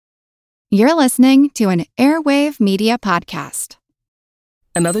You're listening to an Airwave Media Podcast.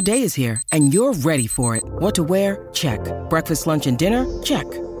 Another day is here, and you're ready for it. What to wear? Check. Breakfast, lunch, and dinner? Check.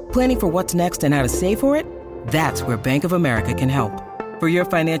 Planning for what's next and how to save for it? That's where Bank of America can help. For your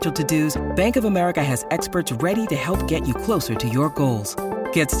financial to-dos, Bank of America has experts ready to help get you closer to your goals.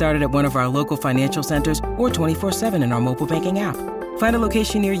 Get started at one of our local financial centers or 24/7 in our mobile banking app. Find a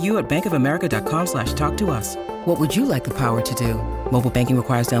location near you at bankofamerica.com/talktous. What would you like the power to do? Mobile banking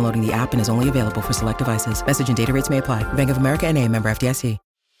requires downloading the app and is only available for select devices. Message and data rates may apply. Bank of America N.A., member FDIC.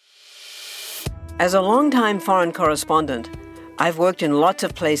 As a longtime foreign correspondent, I've worked in lots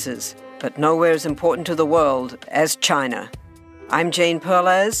of places, but nowhere as important to the world as China. I'm Jane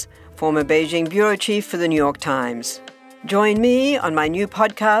Perlez, former Beijing bureau chief for the New York Times. Join me on my new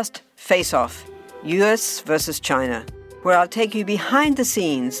podcast, Face Off, U.S. versus China, where I'll take you behind the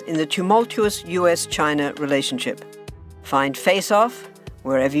scenes in the tumultuous U.S.-China relationship. Find Face Off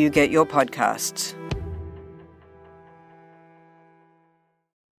wherever you get your podcasts.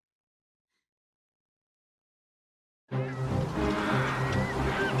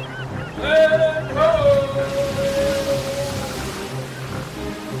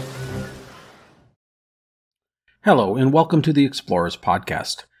 Hello, and welcome to the Explorers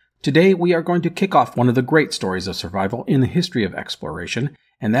Podcast. Today, we are going to kick off one of the great stories of survival in the history of exploration,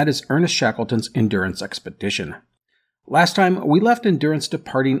 and that is Ernest Shackleton's Endurance Expedition. Last time, we left Endurance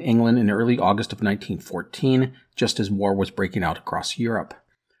departing England in early August of 1914, just as war was breaking out across Europe.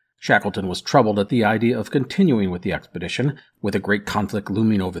 Shackleton was troubled at the idea of continuing with the expedition, with a great conflict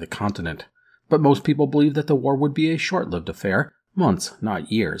looming over the continent. But most people believed that the war would be a short-lived affair, months,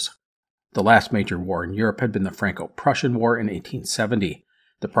 not years. The last major war in Europe had been the Franco-Prussian War in 1870.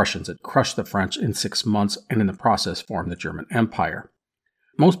 The Prussians had crushed the French in 6 months and in the process formed the German Empire.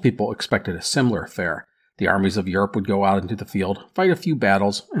 Most people expected a similar affair. The armies of Europe would go out into the field, fight a few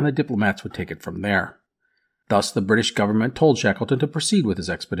battles, and the diplomats would take it from there. Thus, the British government told Shackleton to proceed with his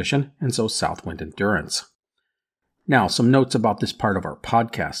expedition, and so south went Endurance. Now, some notes about this part of our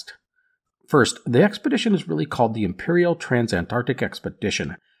podcast. First, the expedition is really called the Imperial Transantarctic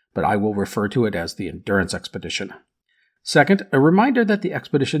Expedition, but I will refer to it as the Endurance Expedition. Second, a reminder that the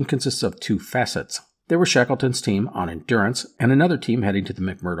expedition consists of 2 facets. There was Shackleton's team on Endurance, and another team heading to the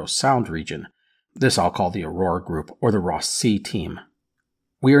McMurdo Sound region. This I'll call the Aurora Group, or the Ross Sea team.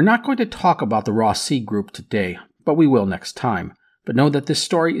 We are not going to talk about the Ross Sea Group today, but we will next time. But know that this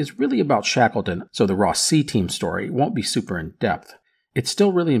story is really about Shackleton, so the Ross Sea team story won't be super in-depth. It's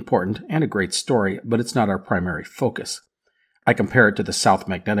still really important and a great story, but it's not our primary focus. I compare it to the South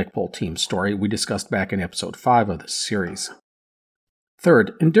Magnetic Pole team story we discussed back in episode 5 of this series.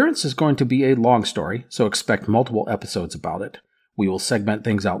 Third, Endurance is going to be a long story, so expect multiple episodes about it. We will segment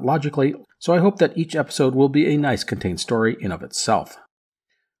things out logically, so I hope that each episode will be a nice contained story in of itself.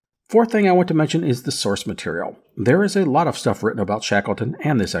 Fourth thing I want to mention is the source material. There is a lot of stuff written about Shackleton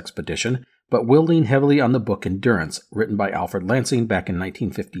and this expedition, but we'll lean heavily on the book Endurance, written by Alfred Lansing back in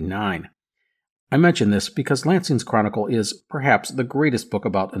 1959. I mention this because Lansing's Chronicle is, perhaps, the greatest book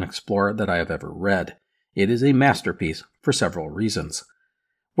about an explorer that I have ever read. It is a masterpiece for several reasons.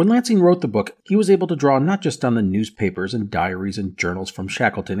 When Lansing wrote the book, he was able to draw not just on the newspapers and diaries and journals from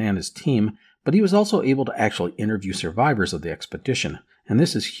Shackleton and his team, but he was also able to actually interview survivors of the expedition, and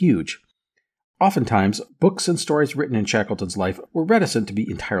this is huge. Oftentimes, books and stories written in Shackleton's life were reticent to be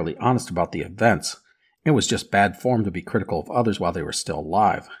entirely honest about the events. It was just bad form to be critical of others while they were still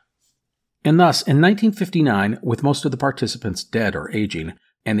alive. And thus, in 1959, with most of the participants dead or aging,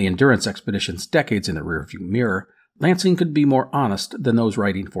 and the Endurance expedition's decades in the rearview mirror, Lansing could be more honest than those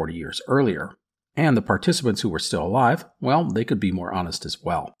writing 40 years earlier. And the participants who were still alive, well, they could be more honest as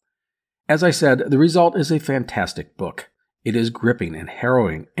well. As I said, the result is a fantastic book. It is gripping and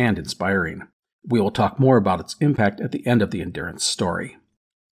harrowing and inspiring. We will talk more about its impact at the end of the Endurance story.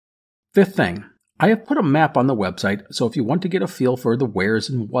 Fifth thing, I have put a map on the website, so if you want to get a feel for the wheres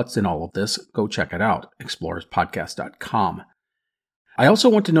and what's in all of this, go check it out, explorerspodcast.com. I also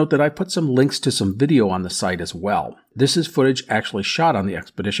want to note that I put some links to some video on the site as well. This is footage actually shot on the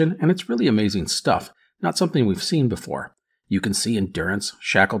expedition, and it's really amazing stuff, not something we've seen before. You can see Endurance,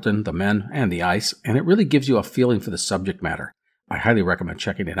 Shackleton, the men, and the ice, and it really gives you a feeling for the subject matter. I highly recommend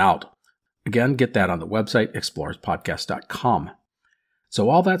checking it out. Again, get that on the website, explorerspodcast.com. So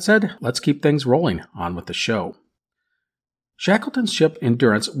all that said, let's keep things rolling. On with the show. Shackleton's ship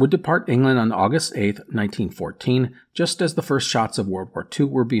Endurance would depart England on August 8, 1914, just as the first shots of World War II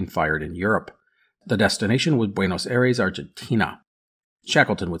were being fired in Europe. The destination was Buenos Aires, Argentina.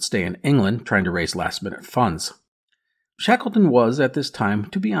 Shackleton would stay in England, trying to raise last-minute funds. Shackleton was, at this time,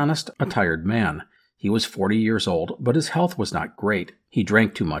 to be honest, a tired man. He was 40 years old, but his health was not great. He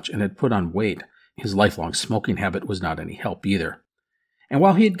drank too much and had put on weight. His lifelong smoking habit was not any help either. And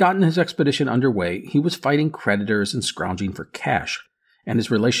while he had gotten his expedition underway, he was fighting creditors and scrounging for cash, and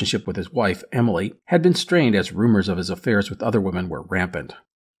his relationship with his wife, Emily, had been strained as rumors of his affairs with other women were rampant.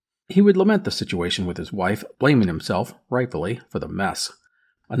 He would lament the situation with his wife, blaming himself, rightfully, for the mess.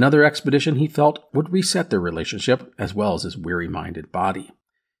 Another expedition, he felt, would reset their relationship as well as his weary-minded body.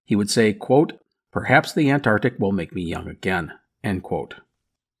 He would say, quote, "Perhaps the Antarctic will make me young again," end quote.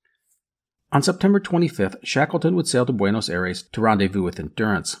 On September 25th, Shackleton would sail to Buenos Aires to rendezvous with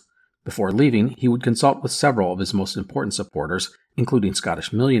Endurance. Before leaving, he would consult with several of his most important supporters, including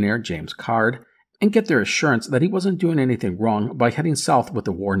Scottish millionaire James Caird, and get their assurance that he wasn't doing anything wrong by heading south with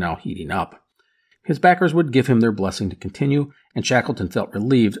the war now heating up. His backers would give him their blessing to continue, and Shackleton felt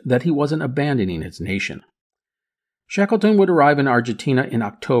relieved that he wasn't abandoning his nation. Shackleton would arrive in Argentina in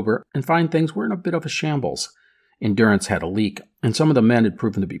October and find things were in a bit of a shambles. Endurance had a leak, and some of the men had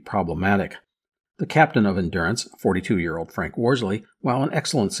proven to be problematic. The captain of Endurance, 42-year-old Frank Worsley, while an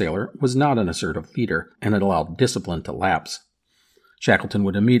excellent sailor, was not an assertive leader and had allowed discipline to lapse. Shackleton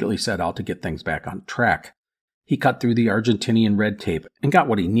would immediately set out to get things back on track. He cut through the Argentinian red tape and got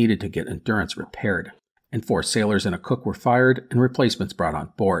what he needed to get Endurance repaired, and 4 sailors and a cook were fired and replacements brought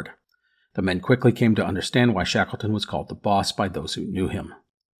on board. The men quickly came to understand why Shackleton was called the boss by those who knew him.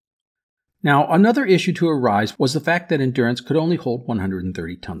 Now, another issue to arise was the fact that Endurance could only hold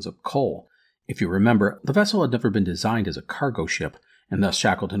 130 tons of coal. If you remember, the vessel had never been designed as a cargo ship, and thus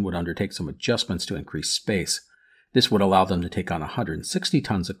Shackleton would undertake some adjustments to increase space. This would allow them to take on 160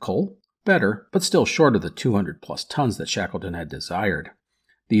 tons of coal, better, but still short of the 200-plus tons that Shackleton had desired.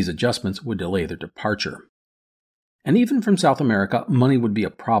 These adjustments would delay their departure. And even from South America, money would be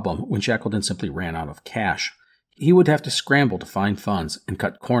a problem when Shackleton simply ran out of cash. He would have to scramble to find funds and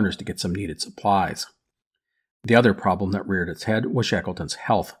cut corners to get some needed supplies. The other problem that reared its head was Shackleton's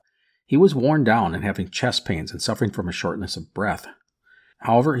health. He was worn down and having chest pains and suffering from a shortness of breath.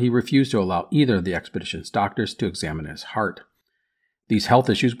 However, he refused to allow either of the expedition's doctors to examine his heart. These health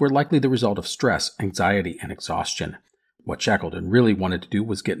issues were likely the result of stress, anxiety, and exhaustion. What Shackleton really wanted to do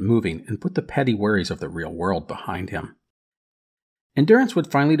was get moving and put the petty worries of the real world behind him. Endurance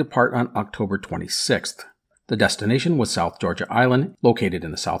would finally depart on October 26th. The destination was South Georgia Island, located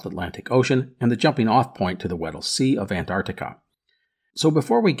in the South Atlantic Ocean, and the jumping-off point to the Weddell Sea of Antarctica. So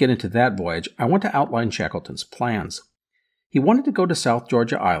before we get into that voyage, I want to outline Shackleton's plans. He wanted to go to South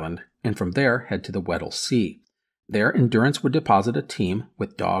Georgia Island, and from there head to the Weddell Sea. There, Endurance would deposit a team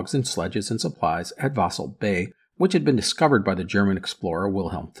with dogs and sledges and supplies at Vassal Bay, which had been discovered by the German explorer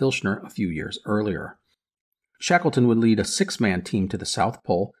Wilhelm Filchner a few years earlier. Shackleton would lead a 6-man team to the South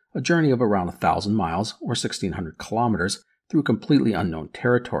Pole, a journey of around 1,000 miles, or 1,600 kilometers, through completely unknown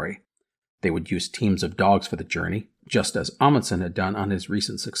territory. They would use teams of dogs for the journey, just as Amundsen had done on his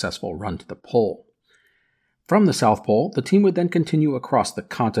recent successful run to the pole. From the South Pole, the team would then continue across the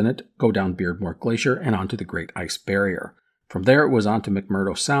continent, go down Beardmore Glacier, and onto the Great Ice Barrier. From there, it was on to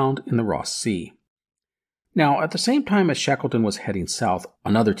McMurdo Sound in the Ross Sea. Now, at the same time as Shackleton was heading south,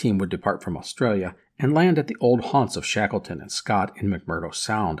 another team would depart from Australia and land at the old haunts of Shackleton and Scott in McMurdo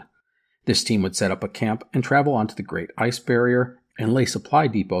Sound. This team would set up a camp and travel onto the Great Ice Barrier and lay supply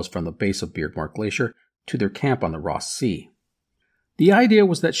depots from the base of Beardmore Glacier to their camp on the Ross Sea. The idea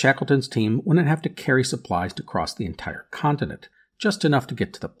was that Shackleton's team wouldn't have to carry supplies to cross the entire continent, just enough to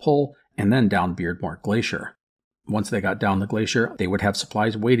get to the pole and then down Beardmore Glacier. Once they got down the glacier, they would have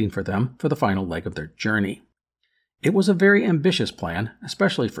supplies waiting for them for the final leg of their journey. It was a very ambitious plan,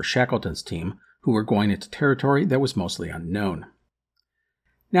 especially for Shackleton's team, who were going into territory that was mostly unknown.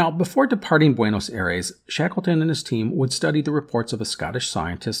 Now, before departing Buenos Aires, Shackleton and his team would study the reports of a Scottish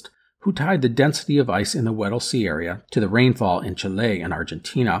scientist who tied the density of ice in the Weddell Sea area to the rainfall in Chile and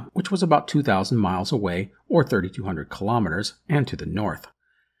Argentina, which was about 2,000 miles away, or 3,200 kilometers, and to the north.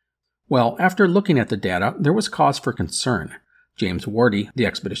 Well, after looking at the data, there was cause for concern. James Wardie, the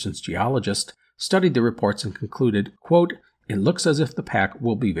expedition's geologist, studied the reports and concluded, quote, "It looks as if the pack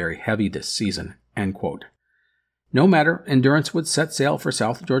will be very heavy this season," end quote. No matter, Endurance would set sail for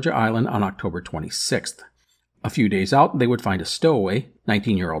South Georgia Island on October 26th. A few days out, they would find a stowaway,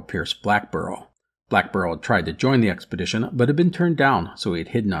 19-year-old Pierce Blackborough. Blackborough had tried to join the expedition, but had been turned down, so he had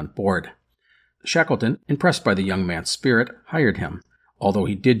hidden on board. Shackleton, impressed by the young man's spirit, hired him, although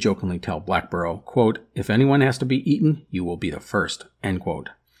he did jokingly tell Blackborough, quote, "If anyone has to be eaten, you will be the first," end quote.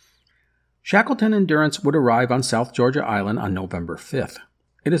 Shackleton and Endurance would arrive on South Georgia Island on November 5th.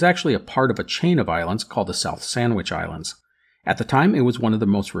 It is actually a part of a chain of islands called the South Sandwich Islands. At the time, it was one of the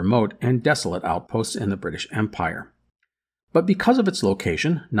most remote and desolate outposts in the British Empire. But because of its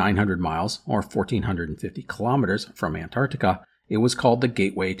location, 900 miles or 1,450 kilometers from Antarctica, it was called the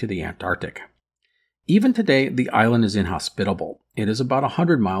Gateway to the Antarctic. Even today, the island is inhospitable. It is about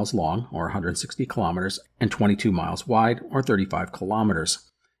 100 miles long, or 160 kilometers, and 22 miles wide, or 35 kilometers.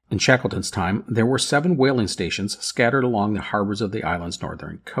 In Shackleton's time, there were 7 whaling stations scattered along the harbors of the island's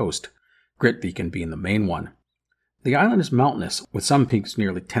northern coast, Grytviken being the main one. The island is mountainous, with some peaks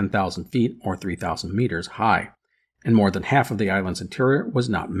nearly 10,000 feet, or 3,000 meters, high, and more than half of the island's interior was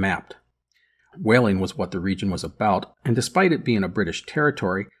not mapped. Whaling was what the region was about, and despite it being a British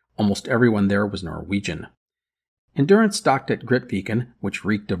territory, almost everyone there was Norwegian. Endurance docked at Grytviken, which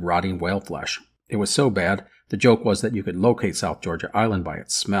reeked of rotting whale flesh. It was so bad, the joke was that you could locate South Georgia Island by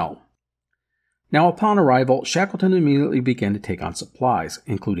its smell. Now, upon arrival, Shackleton immediately began to take on supplies,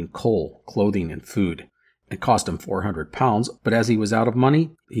 including coal, clothing, and food. It cost him 400 pounds, but as he was out of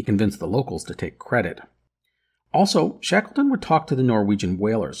money, he convinced the locals to take credit. Also, Shackleton would talk to the Norwegian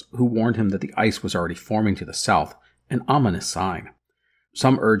whalers, who warned him that the ice was already forming to the south, an ominous sign.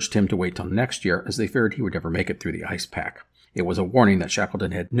 Some urged him to wait till next year, as they feared he would never make it through the ice pack. It was a warning that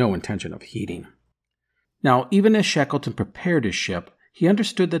Shackleton had no intention of heeding. Now, even as Shackleton prepared his ship, he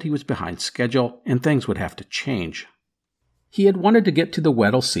understood that he was behind schedule and things would have to change. He had wanted to get to the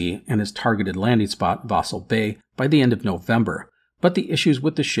Weddell Sea and his targeted landing spot, Vassal Bay, by the end of November, but the issues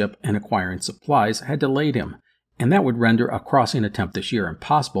with the ship and acquiring supplies had delayed him, and that would render a crossing attempt this year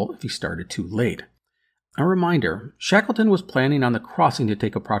impossible if he started too late. A reminder, Shackleton was planning on the crossing to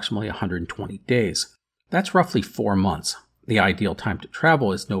take approximately 120 days. That's roughly 4 months. The ideal time to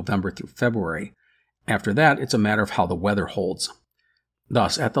travel is November through February. After that, it's a matter of how the weather holds.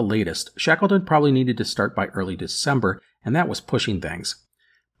 Thus, at the latest, Shackleton probably needed to start by early December, and that was pushing things.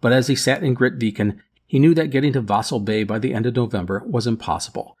 But as he sat in Grytviken, he knew that getting to Vassal Bay by the end of November was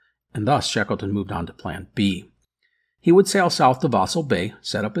impossible, and thus Shackleton moved on to Plan B. He would sail south to Vassal Bay,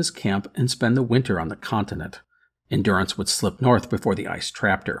 set up his camp, and spend the winter on the continent. Endurance would slip north before the ice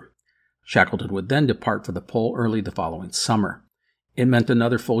trapped her. Shackleton would then depart for the pole early the following summer. It meant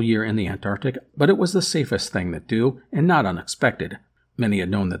another full year in the Antarctic, but it was the safest thing to do, and not unexpected. Many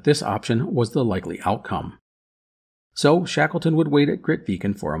had known that this option was the likely outcome. So Shackleton would wait at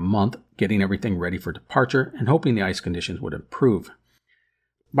Grytviken for a month, getting everything ready for departure and hoping the ice conditions would improve.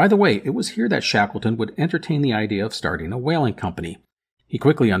 By the way, it was here that Shackleton would entertain the idea of starting a whaling company. He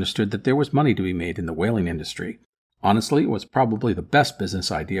quickly understood that there was money to be made in the whaling industry. Honestly, it was probably the best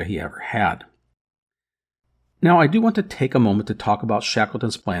business idea he ever had. Now, I do want to take a moment to talk about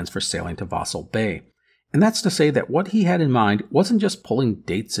Shackleton's plans for sailing to Vassal Bay. And that's to say that what he had in mind wasn't just pulling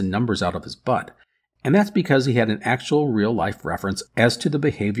dates and numbers out of his butt. And that's because he had an actual real-life reference as to the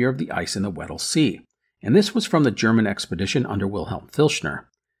behavior of the ice in the Weddell Sea. And this was from the German expedition under Wilhelm Filchner.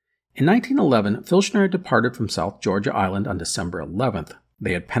 In 1911, Filchner had departed from South Georgia Island on December 11th.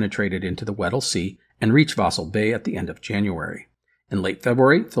 They had penetrated into the Weddell Sea and reached Vassal Bay at the end of January. In late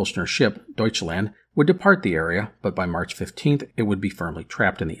February, Filchner's ship, Deutschland, would depart the area, but by March 15th, it would be firmly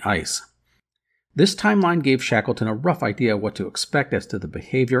trapped in the ice. This timeline gave Shackleton a rough idea of what to expect as to the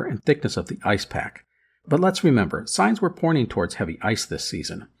behavior and thickness of the ice pack. But let's remember, signs were pointing towards heavy ice this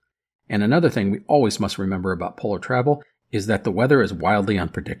season. And another thing we always must remember about polar travel is that the weather is wildly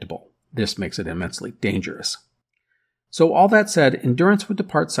unpredictable. This makes it immensely dangerous. So all that said, Endurance would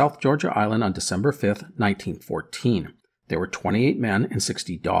depart South Georgia Island on December 5th, 1914. There were 28 men and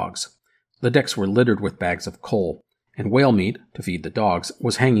 60 dogs. The decks were littered with bags of coal, and whale meat, to feed the dogs,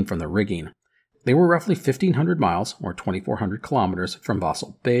 was hanging from the rigging. They were roughly 1,500 miles, or 2,400 kilometers, from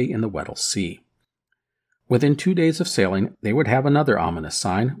Vassal Bay in the Weddell Sea. Within 2 days of sailing, they would have another ominous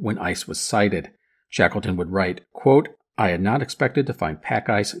sign when ice was sighted. Shackleton would write, quote, "I had not expected to find pack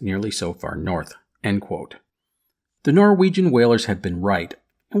ice nearly so far north," end quote. The Norwegian whalers had been right,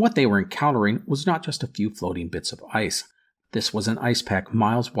 and what they were encountering was not just a few floating bits of ice. This was an ice pack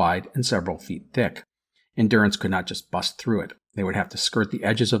miles wide and several feet thick. Endurance could not just bust through it. They would have to skirt the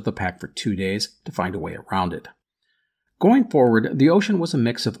edges of the pack for 2 days to find a way around it. Going forward, the ocean was a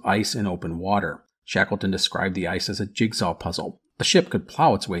mix of ice and open water. Shackleton described the ice as a jigsaw puzzle. The ship could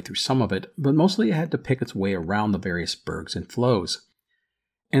plow its way through some of it, but mostly it had to pick its way around the various bergs and floes.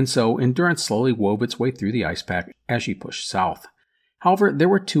 And so, Endurance slowly wove its way through the ice pack as she pushed south. However, there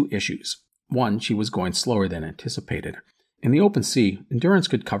were 2 issues. One, she was going slower than anticipated. In the open sea, Endurance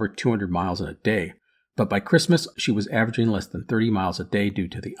could cover 200 miles in a day, but by Christmas, she was averaging less than 30 miles a day due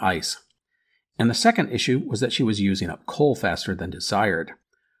to the ice. And the second issue was that she was using up coal faster than desired.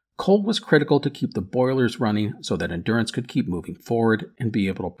 Coal was critical to keep the boilers running so that Endurance could keep moving forward and be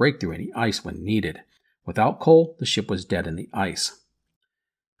able to break through any ice when needed. Without coal, the ship was dead in the ice.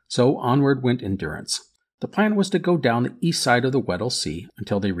 So onward went Endurance. The plan was to go down the east side of the Weddell Sea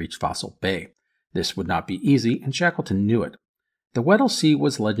until they reached Fossil Bay. This would not be easy, and Shackleton knew it. The Weddell Sea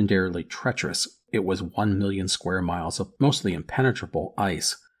was legendarily treacherous. It was 1 million square miles of mostly impenetrable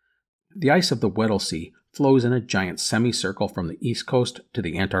ice. The ice of the Weddell Sea flows in a giant semicircle from the east coast to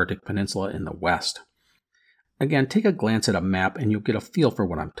the Antarctic Peninsula in the west. Again, take a glance at a map and you'll get a feel for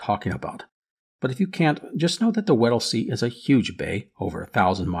what I'm talking about. But if you can't, just know that the Weddell Sea is a huge bay, over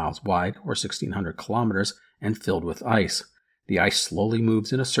 1,000 miles wide or 1,600 kilometers, and filled with ice. The ice slowly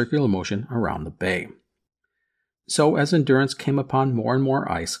moves in a circular motion around the bay. So, as Endurance came upon more and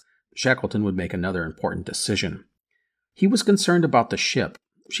more ice, Shackleton would make another important decision. He was concerned about the ship.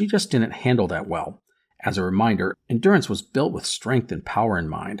 She just didn't handle that well. As a reminder, Endurance was built with strength and power in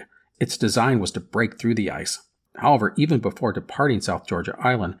mind. Its design was to break through the ice. However, even before departing South Georgia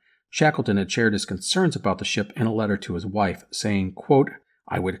Island, Shackleton had shared his concerns about the ship in a letter to his wife, saying, quote,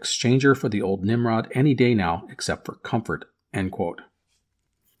 "I would exchange her for the old Nimrod any day now, except for comfort," end quote.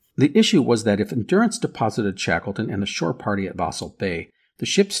 The issue was that if Endurance deposited Shackleton and the shore party at Fossil Bay, the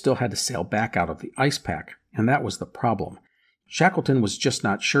ship still had to sail back out of the ice pack, and that was the problem. Shackleton was just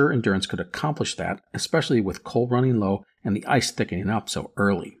not sure Endurance could accomplish that, especially with coal running low and the ice thickening up so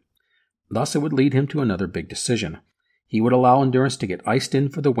early. Thus, it would lead him to another big decision. He would allow Endurance to get iced in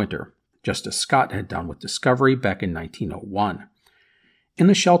for the winter, just as Scott had done with Discovery back in 1901. In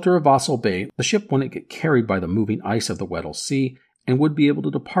the shelter of Fossil Bay, the ship wouldn't get carried by the moving ice of the Weddell Sea and would be able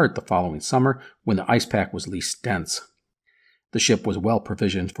to depart the following summer when the ice pack was least dense. The ship was well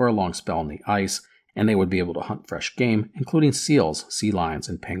provisioned for a long spell in the ice, and they would be able to hunt fresh game, including seals, sea lions,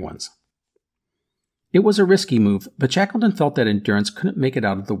 and penguins. It was a risky move, but Shackleton felt that Endurance couldn't make it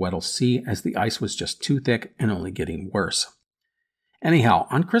out of the Weddell Sea as the ice was just too thick and only getting worse. Anyhow,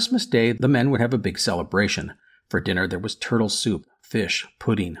 on Christmas Day, the men would have a big celebration. For dinner, there was turtle soup, fish,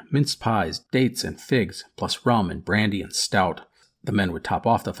 pudding, mince pies, dates, and figs, plus rum and brandy and stout. The men would top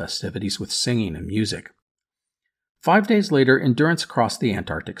off the festivities with singing and music. 5 days later, Endurance crossed the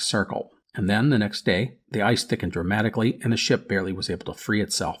Antarctic Circle, and then, the next day, the ice thickened dramatically and the ship barely was able to free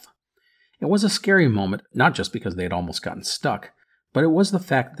itself. It was a scary moment, not just because they had almost gotten stuck, but it was the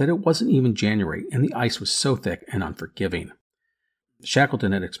fact that it wasn't even January and the ice was so thick and unforgiving.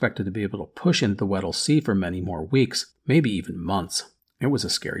 Shackleton had expected to be able to push into the Weddell Sea for many more weeks, maybe even months. It was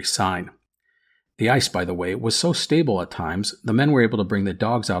a scary sign. The ice, by the way, was so stable at times, the men were able to bring the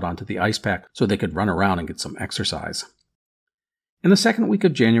dogs out onto the ice pack so they could run around and get some exercise. In the second week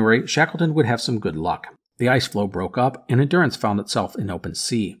of January, Shackleton would have some good luck. The ice floe broke up and Endurance found itself in open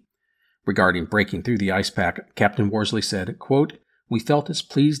sea. Regarding breaking through the ice pack, Captain Worsley said, quote, "We felt as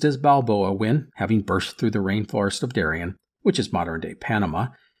pleased as Balboa when, having burst through the rainforest of Darien, which is modern-day Panama,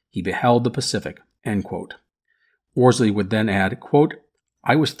 he beheld the Pacific," end quote. Worsley would then add, quote,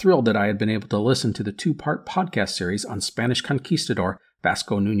 "I was thrilled that I had been able to listen to the 2-part podcast series on Spanish conquistador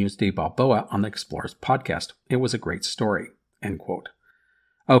Vasco Núñez de Balboa on the Explorers podcast. It was a great story," end quote.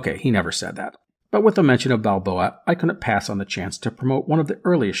 Okay, he never said that. But with the mention of Balboa, I couldn't pass on the chance to promote one of the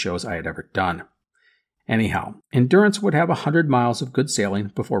earliest shows I had ever done. Anyhow, Endurance would have 100 miles of good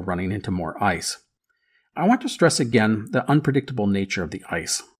sailing before running into more ice. I want to stress again the unpredictable nature of the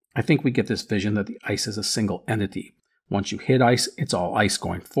ice. I think we get this vision that the ice is a single entity. Once you hit ice, it's all ice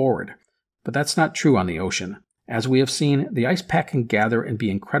going forward. But that's not true on the ocean. As we have seen, the ice pack can gather and be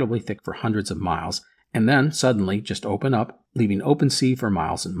incredibly thick for hundreds of miles, and then suddenly just open up, leaving open sea for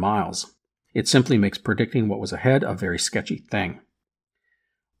miles and miles. It simply makes predicting what was ahead a very sketchy thing.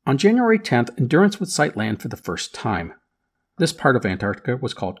 On January 10th, Endurance would sight land for the first time. This part of Antarctica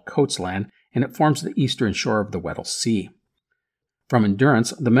was called Coates Land, and it forms the eastern shore of the Weddell Sea. From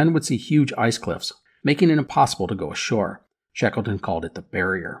Endurance, the men would see huge ice cliffs, making it impossible to go ashore. Shackleton called it the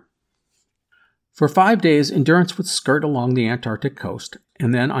barrier. For 5 days, Endurance would skirt along the Antarctic coast,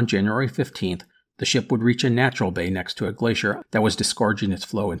 and then on January 15th, the ship would reach a natural bay next to a glacier that was disgorging its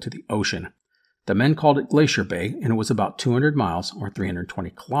flow into the ocean. The men called it Glacier Bay, and it was about 200 miles, or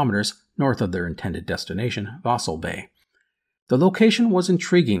 320 kilometers, north of their intended destination, Fossil Bay. The location was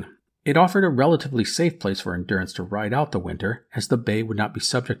intriguing. It offered a relatively safe place for Endurance to ride out the winter, as the bay would not be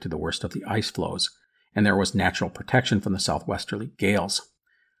subject to the worst of the ice flows, and there was natural protection from the southwesterly gales.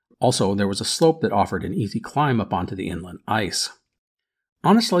 Also, there was a slope that offered an easy climb up onto the inland ice.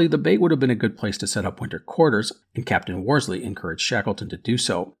 Honestly, the bay would have been a good place to set up winter quarters, and Captain Worsley encouraged Shackleton to do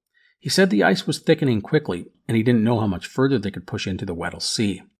so. He said the ice was thickening quickly, and he didn't know how much further they could push into the Weddell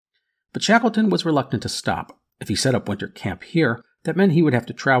Sea. But Shackleton was reluctant to stop. If he set up winter camp here, that meant he would have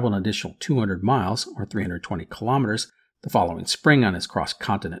to travel an additional 200 miles, or 320 kilometers, the following spring on his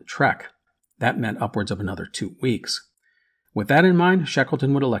cross-continent trek. That meant upwards of another 2 weeks. With that in mind,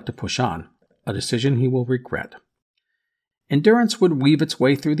 Shackleton would elect to push on. a decision he will regret. Endurance would weave its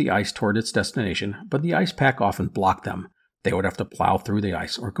way through the ice toward its destination, but the ice pack often blocked them. They would have to plow through the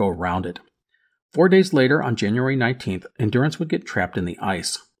ice or go around it. 4 days later, on January 19th, Endurance would get trapped in the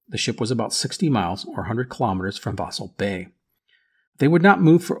ice. The ship was about 60 miles or 100 kilometers from Vassal Bay. They would not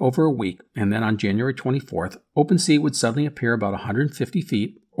move for over a week, and then on January 24th, open sea would suddenly appear about 150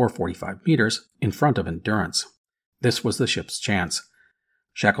 feet, or 45 meters, in front of Endurance. This was the ship's chance.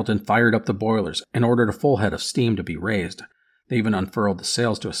 Shackleton fired up the boilers and ordered a full head of steam to be raised. They even unfurled the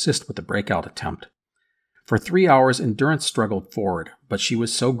sails to assist with the breakout attempt. For 3 hours, Endurance struggled forward, but she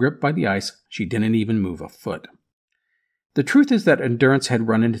was so gripped by the ice, she didn't even move a foot. The truth is that Endurance had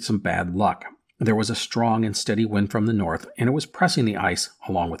run into some bad luck. There was a strong and steady wind from the north, and it was pressing the ice,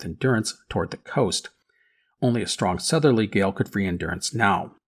 along with Endurance, toward the coast. Only a strong southerly gale could free Endurance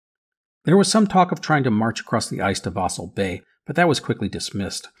now. There was some talk of trying to march across the ice to Vassal Bay, but that was quickly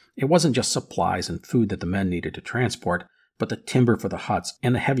dismissed. It wasn't just supplies and food that the men needed to transport, but the timber for the huts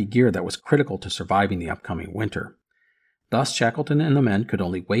and the heavy gear that was critical to surviving the upcoming winter. Thus, Shackleton and the men could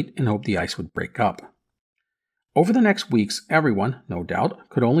only wait and hope the ice would break up. Over the next weeks, everyone, no doubt,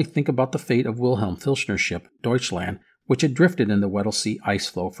 could only think about the fate of Wilhelm Filchner's ship, Deutschland, which had drifted in the Weddell Sea ice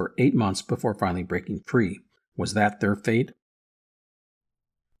floe for 8 months before finally breaking free. Was that their fate?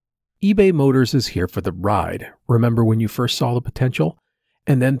 eBay Motors is here for the ride. Remember when you first saw the potential?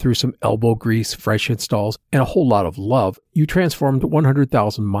 And then through some elbow grease, fresh installs, and a whole lot of love, you transformed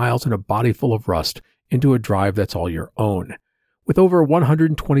 100,000 miles and a body full of rust into a drive that's all your own. With over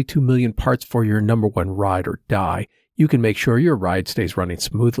 122 million parts for your number one ride or die, you can make sure your ride stays running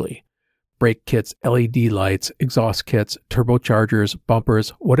smoothly. Brake kits, LED lights, exhaust kits, turbochargers, bumpers,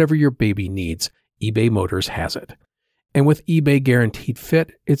 whatever your baby needs, eBay Motors has it. And with eBay Guaranteed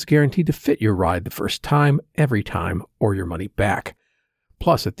Fit, it's guaranteed to fit your ride the first time, every time, or your money back.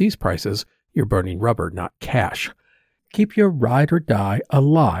 Plus, at these prices, you're burning rubber, not cash. Keep your ride or die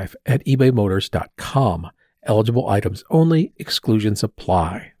alive at ebaymotors.com. Eligible items only, exclusions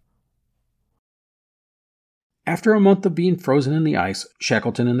apply. After a month of being frozen in the ice,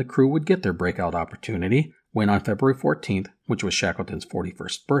 Shackleton and the crew would get their breakout opportunity when on February 14th, which was Shackleton's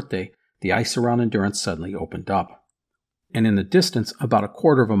 41st birthday, the ice around Endurance suddenly opened up. And in the distance, about a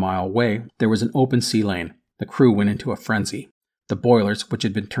quarter of a mile away, there was an open sea lane. The crew went into a frenzy. The boilers, which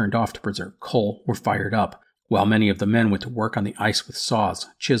had been turned off to preserve coal, were fired up, while many of the men went to work on the ice with saws,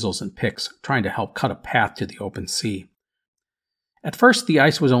 chisels, and picks, trying to help cut a path to the open sea. At first, the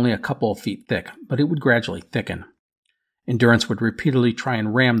ice was only a couple of feet thick, but it would gradually thicken. Endurance would repeatedly try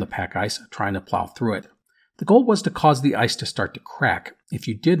and ram the pack ice, trying to plow through it. The goal was to cause the ice to start to crack. If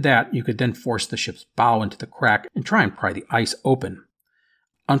you did that, you could then force the ship's bow into the crack and try and pry the ice open.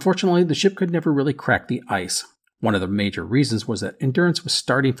 Unfortunately, the ship could never really crack the ice. One of the major reasons was that Endurance was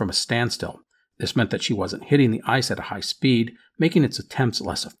starting from a standstill. This meant that she wasn't hitting the ice at a high speed, making its attempts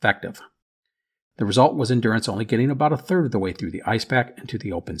less effective. The result was Endurance only getting about a third of the way through the ice pack into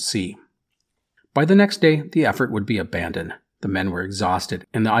the open sea. By the next day, the effort would be abandoned. The men were exhausted,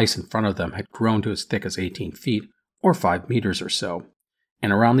 and the ice in front of them had grown to as thick as 18 feet, or 5 meters or so.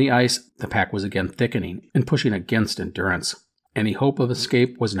 And around the ice, the pack was again thickening and pushing against Endurance. Any hope of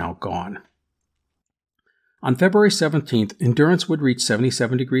escape was now gone. On February 17th, Endurance would reach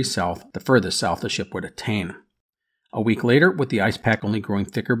 77 degrees south, the furthest south the ship would attain. A week later, with the ice pack only growing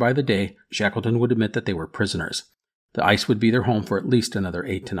thicker by the day, Shackleton would admit that they were prisoners. The ice would be their home for at least another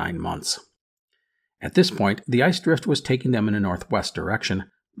 8 to 9 months. At this point, the ice drift was taking them in a northwest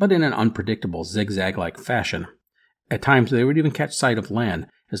direction, but in an unpredictable zigzag-like fashion. At times, they would even catch sight of land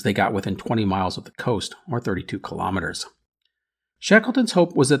as they got within 20 miles of the coast, or 32 kilometers. Shackleton's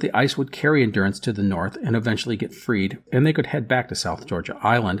hope was that the ice would carry Endurance to the north and eventually get freed, and they could head back to South Georgia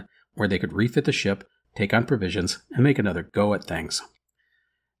Island, where they could refit the ship, take on provisions, and make another go at things.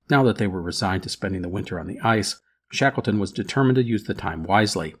 Now that they were resigned to spending the winter on the ice, Shackleton was determined to use the time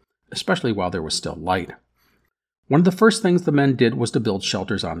wisely, especially while there was still light. One of the first things the men did was to build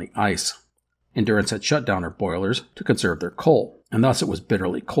shelters on the ice. Endurance had shut down her boilers to conserve their coal, and thus it was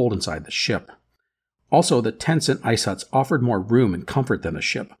bitterly cold inside the ship. Also, the tents and ice huts offered more room and comfort than the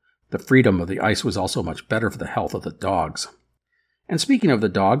ship. The freedom of the ice was also much better for the health of the dogs. And speaking of the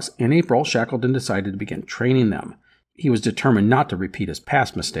dogs, in April, Shackleton decided to begin training them. He was determined not to repeat his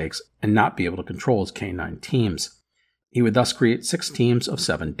past mistakes and not be able to control his canine teams. He would thus create 6 teams of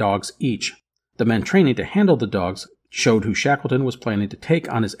 7 dogs each. The men training to handle the dogs showed who Shackleton was planning to take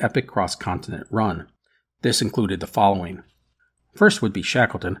on his epic cross-continent run. This included the following. First would be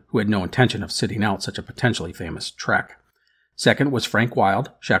Shackleton, who had no intention of sitting out such a potentially famous trek. Second was Frank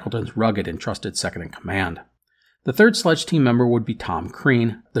Wild, Shackleton's rugged and trusted second-in-command. The third sledge team member would be Tom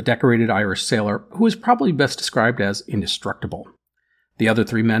Crean, the decorated Irish sailor who is probably best described as indestructible. The other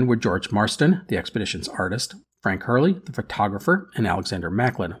three men were George Marston, the expedition's artist, Frank Hurley, the photographer, and Alexander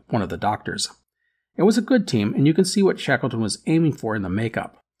Macklin, one of the doctors. It was a good team, and you can see what Shackleton was aiming for in the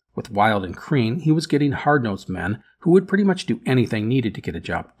makeup. With Wild and Crean, he was getting hard-nosed men who would pretty much do anything needed to get a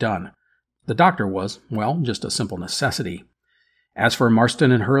job done. The doctor was, well, just a simple necessity. As for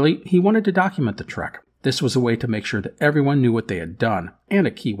Marston and Hurley, he wanted to document the trek. This was a way to make sure that everyone knew what they had done, and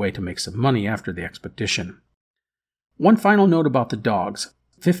a key way to make some money after the expedition. One final note about the dogs.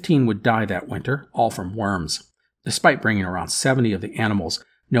 15 would die that winter, all from worms. Despite bringing around 70 of the animals,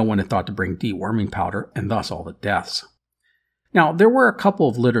 no one had thought to bring deworming powder, and thus all the deaths. Now, there were a couple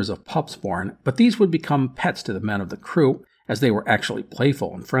of litters of pups born, but these would become pets to the men of the crew, as they were actually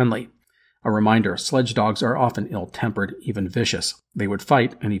playful and friendly. A reminder, sledge dogs are often ill-tempered, even vicious. They would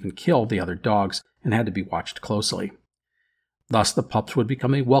fight and even kill the other dogs, and had to be watched closely. Thus, the pups would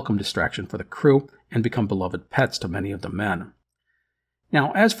become a welcome distraction for the crew, and become beloved pets to many of the men.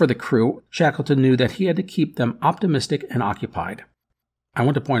 Now, as for the crew, Shackleton knew that he had to keep them optimistic and occupied. I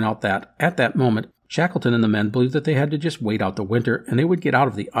want to point out that, at that moment, Shackleton and the men believed that they had to just wait out the winter and they would get out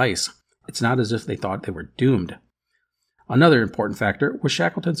of the ice. It's not as if they thought they were doomed. Another important factor was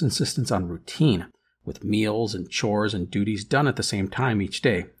Shackleton's insistence on routine, with meals and chores and duties done at the same time each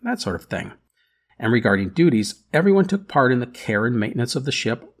day, that sort of thing. And regarding duties, everyone took part in the care and maintenance of the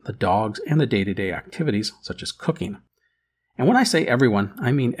ship, the dogs, and the day-to-day activities, such as cooking. And when I say everyone,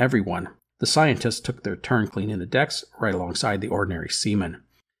 I mean everyone. The scientists took their turn cleaning the decks right alongside the ordinary seamen.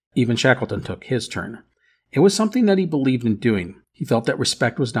 Even Shackleton took his turn. It was something that he believed in doing. He felt that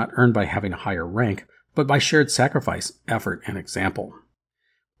respect was not earned by having a higher rank, but by shared sacrifice, effort, and example.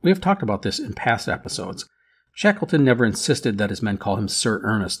 We have talked about this in past episodes. Shackleton never insisted that his men call him Sir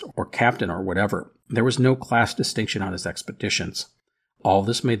Ernest or Captain or whatever. There was no class distinction on his expeditions. All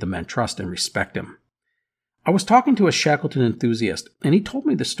this made the men trust and respect him. I was talking to a Shackleton enthusiast, and he told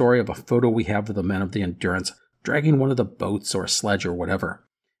me the story of a photo we have of the men of the Endurance dragging one of the boats or a sledge or whatever.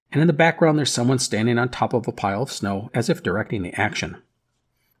 And in the background there's someone standing on top of a pile of snow as if directing the action.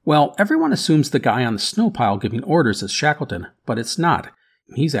 Well, everyone assumes the guy on the snow pile giving orders is Shackleton, but it's not.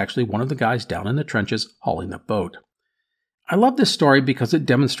 He's actually one of the guys down in the trenches hauling the boat. I love this story because it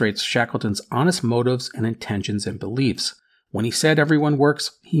demonstrates Shackleton's honest motives and intentions and beliefs. When he said everyone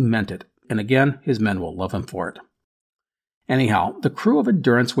works, he meant it, and again, his men will love him for it. Anyhow, the crew of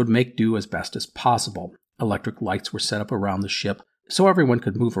Endurance would make do as best as possible. Electric lights were set up around the ship so everyone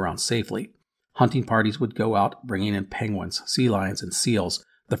could move around safely. Hunting parties would go out, bringing in penguins, sea lions, and seals,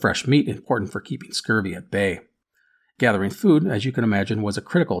 the fresh meat important for keeping scurvy at bay. Gathering food, as you can imagine, was a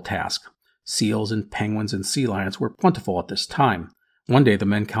critical task. Seals and penguins and sea lions were plentiful at this time. One day the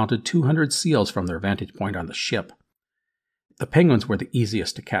men counted 200 seals from their vantage point on the ship. The penguins were the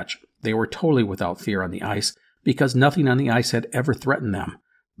easiest to catch. They were totally without fear on the ice because nothing on the ice had ever threatened them.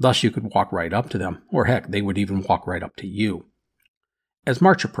 Thus you could walk right up to them, or heck, they would even walk right up to you. As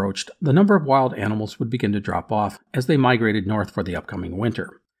March approached, the number of wild animals would begin to drop off as they migrated north for the upcoming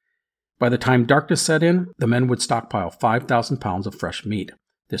winter. By the time darkness set in, the men would stockpile 5,000 pounds of fresh meat.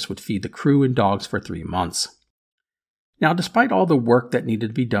 This would feed the crew and dogs for 3 months. Now, despite all the work that needed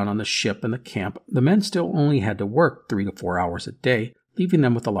to be done on the ship and the camp, the men still only had to work 3 to 4 hours a day, leaving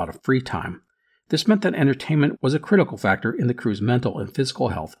them with a lot of free time. This meant that entertainment was a critical factor in the crew's mental and physical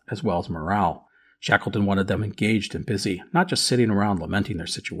health, as well as morale. Shackleton wanted them engaged and busy, not just sitting around lamenting their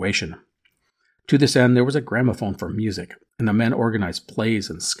situation. To this end, there was a gramophone for music, and the men organized plays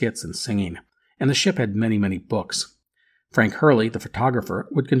and skits and singing, and the ship had many, many books. Frank Hurley, the photographer,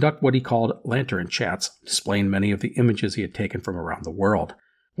 would conduct what he called lantern chats, displaying many of the images he had taken from around the world.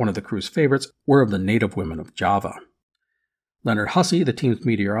 One of the crew's favorites were of the native women of Java. Leonard Hussey, the team's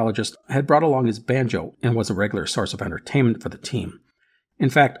meteorologist, had brought along his banjo and was a regular source of entertainment for the team. In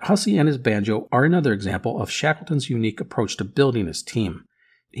fact, Hussey and his banjo are another example of Shackleton's unique approach to building his team.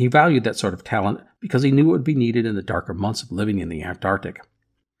 He valued that sort of talent because he knew it would be needed in the darker months of living in the Antarctic.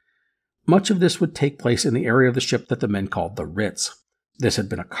 Much of this would take place in the area of the ship that the men called the Ritz. This had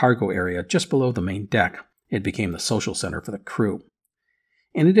been a cargo area just below the main deck. It became the social center for the crew.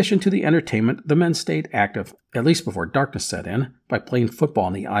 In addition to the entertainment, the men stayed active, at least before darkness set in, by playing football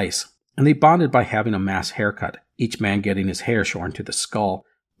on the ice, and they bonded by having a mass haircut, each man getting his hair shorn to the skull,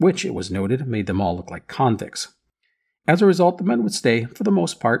 which, it was noted, made them all look like convicts. As a result, the men would stay, for the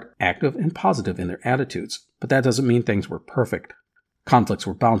most part, active and positive in their attitudes, but that doesn't mean things were perfect. Conflicts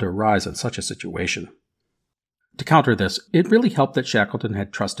were bound to arise in such a situation. To counter this, it really helped that Shackleton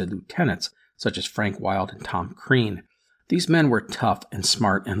had trusted lieutenants, such as Frank Wild and Tom Crean. These men were tough and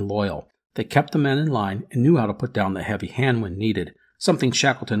smart and loyal, They kept the men in line and knew how to put down the heavy hand when needed, something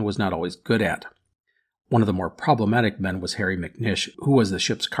Shackleton was not always good at. One of the more problematic men was Harry McNish, who was the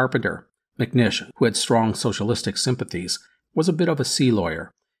ship's carpenter. McNish, who had strong socialistic sympathies, was a bit of a sea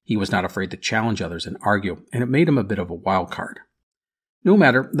lawyer. He was not afraid to challenge others and argue, and it made him a bit of a wild card. No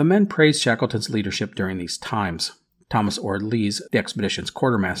matter, the men praised Shackleton's leadership during these times. Thomas Ord Lees, the expedition's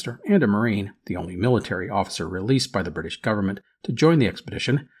quartermaster and a Marine, the only military officer released by the British government to join the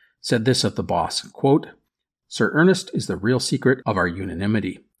expedition, said this of the boss, quote, "Sir Ernest is the real secret of our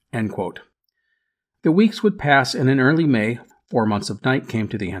unanimity," end quote. The weeks would pass, and in early May, 4 months of night came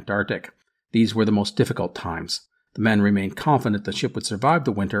to the Antarctic. These were the most difficult times. The men remained confident the ship would survive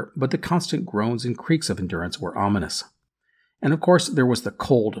the winter, but the constant groans and creaks of Endurance were ominous. And of course, there was the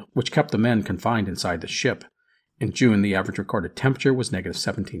cold, which kept the men confined inside the ship. In June, the average recorded temperature was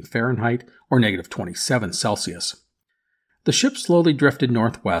 -17 Fahrenheit, or -27 Celsius. The ship slowly drifted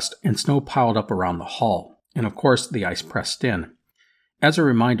northwest, and snow piled up around the hull, and of course, the ice pressed in. As a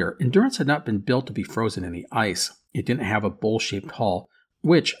reminder, Endurance had not been built to be frozen in the ice. It didn't have a bowl-shaped hull,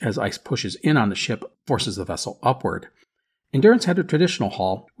 which, as ice pushes in on the ship, forces the vessel upward. Endurance had a traditional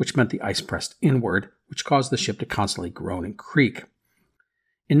hull, which meant the ice pressed inward, which caused the ship to constantly groan and creak.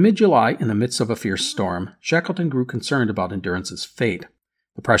 In mid-July, in the midst of a fierce storm, Shackleton grew concerned about Endurance's fate.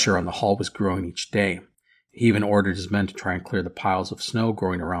 The pressure on the hull was growing each day. He even ordered his men to try and clear the piles of snow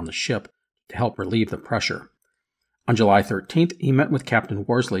growing around the ship to help relieve the pressure. On July 13th, he met with Captain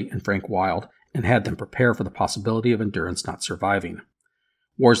Worsley and Frank Wild and had them prepare for the possibility of Endurance not surviving.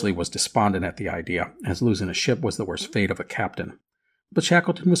 Worsley was despondent at the idea, as losing a ship was the worst fate of a captain. But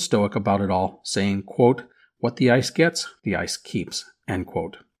Shackleton was stoic about it all, saying, quote, "What the ice gets, the ice keeps," end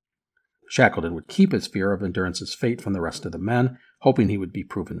quote. Shackleton would keep his fear of Endurance's fate from the rest of the men, hoping he would be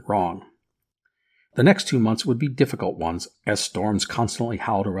proven wrong. The next 2 months would be difficult ones, as storms constantly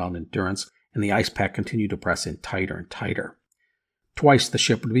howled around Endurance, and the ice pack continued to press in tighter and tighter. Twice the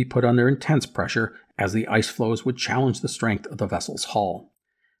ship would be put under intense pressure, as the ice floes would challenge the strength of the vessel's hull.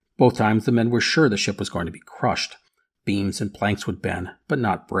 Both times the men were sure the ship was going to be crushed. Beams and planks would bend, but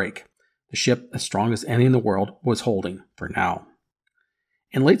not break. The ship, as strong as any in the world, was holding, for now.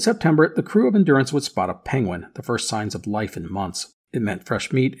 In late September, the crew of Endurance would spot a penguin, the first signs of life in months. It meant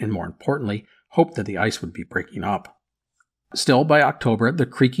fresh meat and, more importantly, hope that the ice would be breaking up. Still, by October, the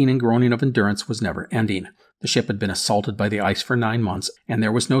creaking and groaning of Endurance was never ending. The ship had been assaulted by the ice for 9 months, and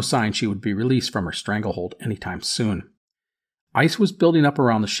there was no sign she would be released from her stranglehold anytime soon. Ice was building up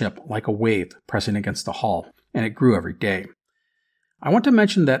around the ship like a wave pressing against the hull, and it grew every day. I want to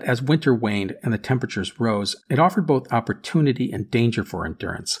mention that as winter waned and the temperatures rose, it offered both opportunity and danger for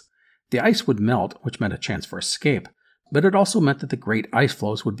Endurance. The ice would melt, which meant a chance for escape, but it also meant that the great ice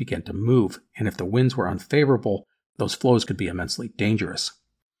floes would begin to move, and if the winds were unfavorable, those floes could be immensely dangerous.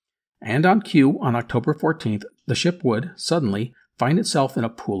 And on cue, on October 14th, the ship would, suddenly, find itself in a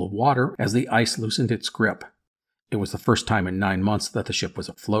pool of water as the ice loosened its grip. It was the first time in 9 months that the ship was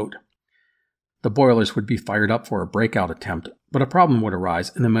afloat. The boilers would be fired up for a breakout attempt, but a problem would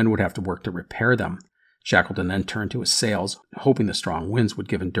arise and the men would have to work to repair them. Shackleton then turned to his sails, hoping the strong winds would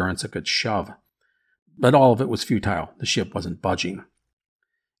give Endurance a good shove. But all of it was futile. The ship wasn't budging.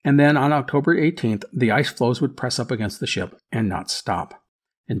 And then on October 18th, the ice floes would press up against the ship and not stop.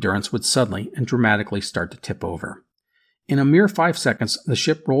 Endurance would suddenly and dramatically start to tip over. In a mere 5 seconds, the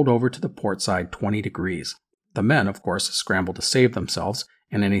ship rolled over to the port side 20 degrees. The men, of course, scrambled to save themselves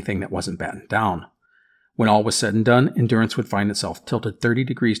and anything that wasn't battened down. When all was said and done, Endurance would find itself tilted 30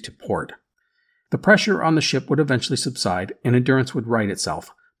 degrees to port. The pressure on the ship would eventually subside and Endurance would right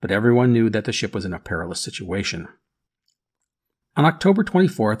itself, but everyone knew that the ship was in a perilous situation. On October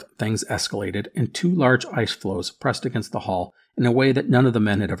 24th, things escalated and 2 large ice floes pressed against the hull in a way that none of the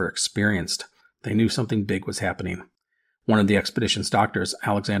men had ever experienced. They knew something big was happening. One of the expedition's doctors,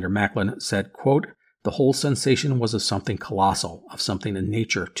 Alexander Macklin, said, quote, "The whole sensation was of something colossal, of something in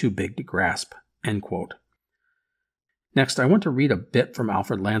nature too big to grasp," end quote. Next, I want to read a bit from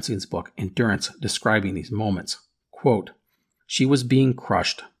Alfred Lansing's book, Endurance, describing these moments. Quote, "She was being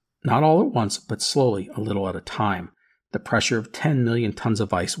crushed, not all at once, but slowly, a little at a time. The pressure of 10 million tons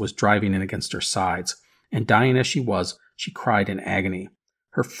of ice was driving in against her sides, and dying as she was, she cried in agony.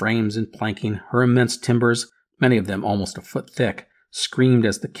 Her frames and planking, her immense timbers, many of them almost a foot thick, screamed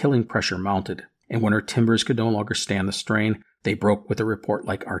as the killing pressure mounted, and when her timbers could no longer stand the strain, they broke with a report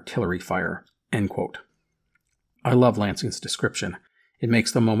like artillery fire." End quote. I love Lansing's description. It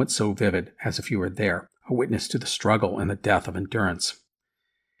makes the moment so vivid, as if you were there, a witness to the struggle and the death of Endurance.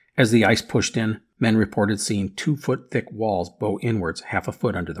 As the ice pushed in, men reported seeing 2-foot-thick walls bow inwards half a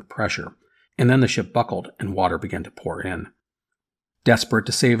foot under the pressure, and then the ship buckled and water began to pour in. Desperate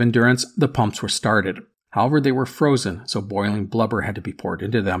to save Endurance, the pumps were started. However, they were frozen, so boiling blubber had to be poured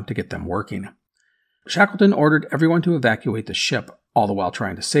into them to get them working. Shackleton ordered everyone to evacuate the ship, all the while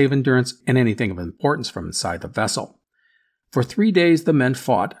trying to save Endurance and anything of importance from inside the vessel. For 3 days, the men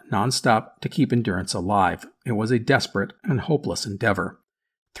fought nonstop to keep Endurance alive. It was a desperate and hopeless endeavor.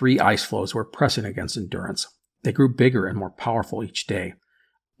 3 ice floes were pressing against Endurance. They grew bigger and more powerful each day.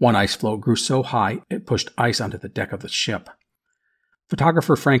 One ice floe grew so high it pushed ice onto the deck of the ship.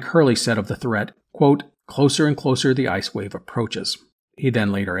 Photographer Frank Hurley said of the threat, quote, "Closer and closer the ice wave approaches." He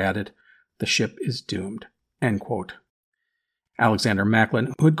then later added, "The ship is doomed," end quote. Alexander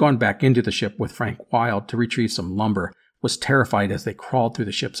Macklin, who had gone back into the ship with Frank Wild to retrieve some lumber, was terrified as they crawled through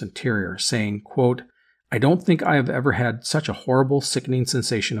the ship's interior, saying, quote, "I don't think I have ever had such a horrible, sickening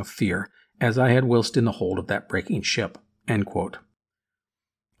sensation of fear as I had whilst in the hold of that breaking ship," end quote.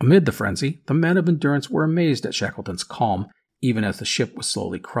 Amid the frenzy, the men of Endurance were amazed at Shackleton's calm, even as the ship was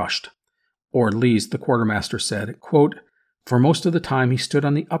slowly crushed. Ord Lees, the quartermaster, said, quote, "For most of the time he stood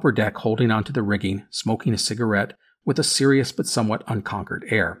on the upper deck holding onto the rigging, smoking a cigarette, with a serious but somewhat unconquered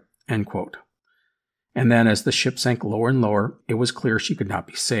air," end quote. And then, as the ship sank lower and lower, it was clear she could not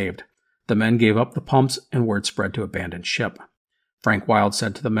be saved. The men gave up the pumps, and word spread to abandon ship. Frank Wild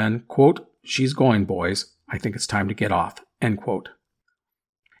said to the men, quote, "She's going, boys. I think it's time to get off," end quote.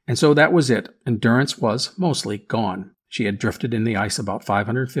 And so that was it. Endurance was mostly gone. She had drifted in the ice about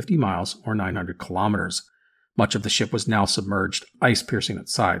 550 miles, or 900 kilometers. Much of the ship was now submerged, ice piercing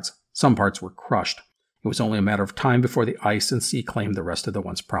its sides. Some parts were crushed. It was only a matter of time before the ice and sea claimed the rest of the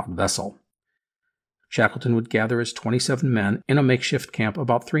once proud vessel. Shackleton would gather his 27 men in a makeshift camp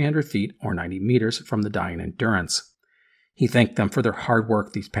about 300 feet, or 90 meters, from the dying Endurance. He thanked them for their hard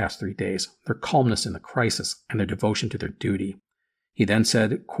work these past 3 days, their calmness in the crisis, and their devotion to their duty. He then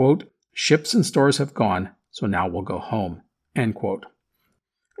said, quote, "Ships and stores have gone, so now we'll go home," end quote.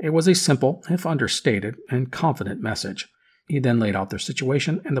 It was a simple, if understated, and confident message. He then laid out their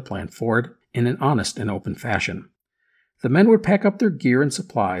situation and the plan forward in an honest and open fashion. The men would pack up their gear and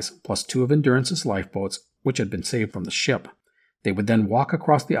supplies, plus 2 of Endurance's lifeboats, which had been saved from the ship. They would then walk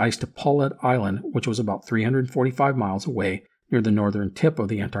across the ice to Paulet Island, which was about 345 miles away, near the northern tip of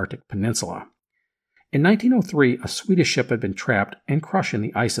the Antarctic Peninsula. In 1903, a Swedish ship had been trapped and crushed in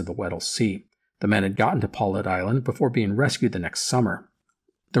the ice of the Weddell Sea. The men had gotten to Paulet Island before being rescued the next summer.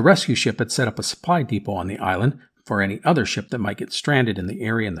 The rescue ship had set up a supply depot on the island for any other ship that might get stranded in the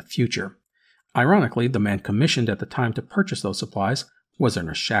area in the future. Ironically, the man commissioned at the time to purchase those supplies was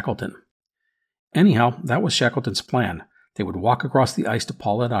Ernest Shackleton. Anyhow, that was Shackleton's plan. They would walk across the ice to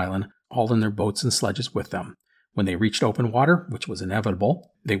Paulet Island, hauling their boats and sledges with them. When they reached open water, which was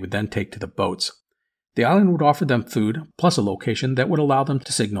inevitable, they would then take to the boats. The island would offer them food, plus a location that would allow them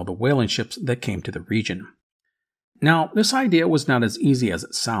to signal the whaling ships that came to the region. Now, this idea was not as easy as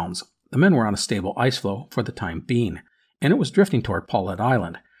it sounds. The men were on a stable ice floe for the time being, and it was drifting toward Paulet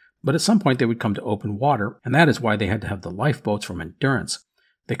Island. But at some point they would come to open water, and that is why they had to have the lifeboats from Endurance.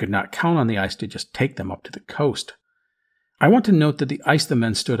 They could not count on the ice to just take them up to the coast. I want to note that the ice the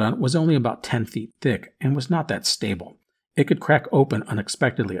men stood on was only about 10 feet thick and was not that stable. It could crack open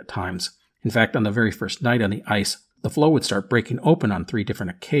unexpectedly at times. In fact, on the very first night on the ice, the floe would start breaking open on 3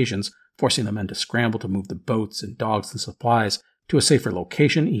 different occasions, forcing the men to scramble to move the boats and dogs and supplies to a safer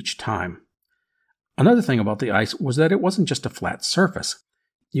location each time. Another thing about the ice was that it wasn't just a flat surface.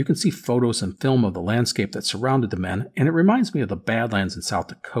 You can see photos and film of the landscape that surrounded the men, and it reminds me of the Badlands in South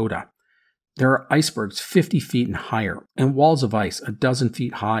Dakota. There are icebergs 50 feet and higher, and walls of ice a dozen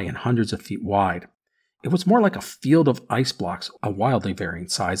feet high and hundreds of feet wide. It was more like a field of ice blocks of wildly varying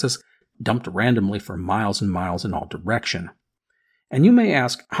sizes, dumped randomly for miles and miles in all direction. And you may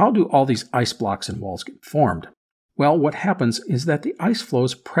ask, how do all these ice blocks and walls get formed? Well, what happens is that the ice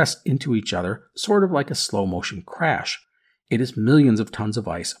floes press into each other, sort of like a slow-motion crash. It is millions of tons of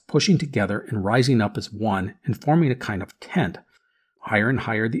ice pushing together and rising up as one and forming a kind of tent. Higher and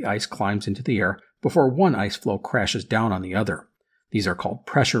higher the ice climbs into the air before one ice floe crashes down on the other. These are called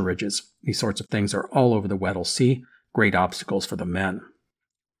pressure ridges. These sorts of things are all over the Weddell Sea, great obstacles for the men.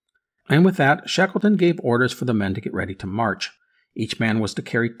 And with that, Shackleton gave orders for the men to get ready to march. Each man was to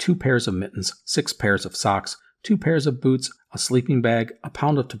carry 2 pairs of mittens, 6 pairs of socks, 2 pairs of boots, a sleeping bag, a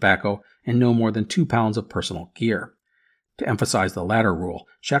pound of tobacco, and no more than 2 pounds of personal gear. To emphasize the latter rule,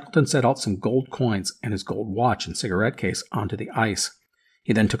 Shackleton set out some gold coins and his gold watch and cigarette case onto the ice.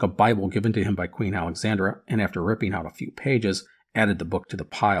 He then took a Bible given to him by Queen Alexandra, and after ripping out a few pages, added the book to the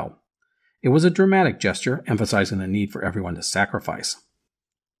pile. It was a dramatic gesture, emphasizing the need for everyone to sacrifice.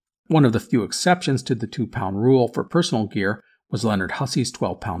 One of the few exceptions to the 2-pound rule for personal gear was Leonard Hussey's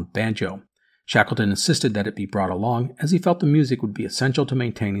 12-pound banjo. Shackleton insisted that it be brought along, as he felt the music would be essential to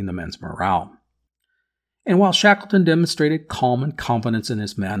maintaining the men's morale. And while Shackleton demonstrated calm and confidence in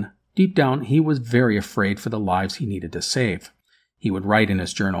his men, deep down he was very afraid for the lives he needed to save. He would write in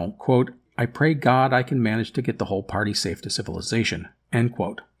his journal, quote, "I pray God I can manage to get the whole party safe to civilization," end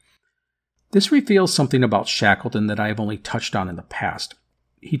quote. This reveals something about Shackleton that I have only touched on in the past.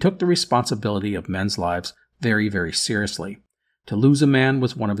 He took the responsibility of men's lives very, very seriously. To lose a man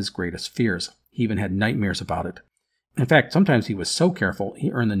was one of his greatest fears. He even had nightmares about it. In fact, sometimes he was so careful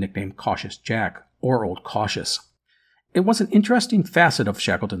he earned the nickname Cautious Jack, or Old Cautious. It was an interesting facet of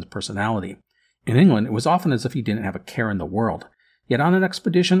Shackleton's personality. In England, it was often as if he didn't have a care in the world. Yet on an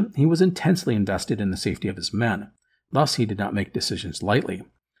expedition, he was intensely invested in the safety of his men. Thus, he did not make decisions lightly.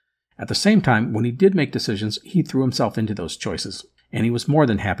 At the same time, when he did make decisions, he threw himself into those choices, and he was more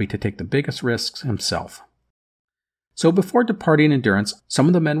than happy to take the biggest risks himself. So before departing Endurance, some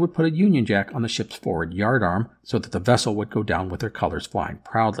of the men would put a Union Jack on the ship's forward yardarm so that the vessel would go down with their colors flying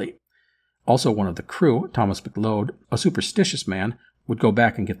proudly. Also, one of the crew, Thomas McLeod, a superstitious man, would go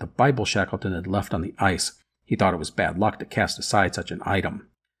back and get the Bible Shackleton had left on the ice. He thought it was bad luck to cast aside such an item.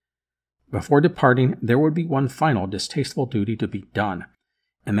 Before departing, there would be one final distasteful duty to be done,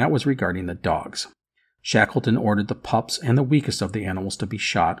 and that was regarding the dogs. Shackleton ordered the pups and the weakest of the animals to be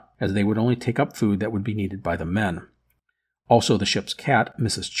shot, as they would only take up food that would be needed by the men. Also, the ship's cat,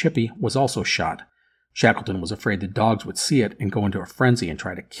 Mrs. Chippy, was also shot. Shackleton was afraid the dogs would see it and go into a frenzy and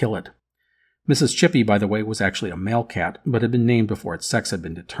try to kill it. Mrs. Chippy, by the way, was actually a male cat, but had been named before its sex had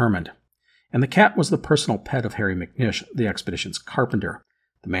been determined. And the cat was the personal pet of Harry McNish, the expedition's carpenter.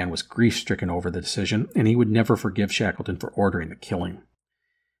 The man was grief-stricken over the decision, and he would never forgive Shackleton for ordering the killing.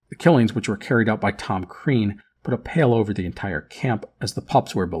 The killings, which were carried out by Tom Crean, put a pall over the entire camp, as the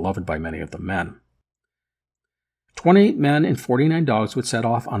pups were beloved by many of the men. 28 men and 49 dogs would set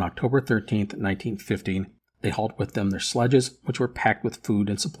off on October 13, 1915. They hauled with them their sledges, which were packed with food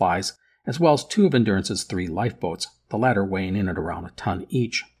and supplies, as well as 2 of Endurance's 3 lifeboats, the latter weighing in at around a ton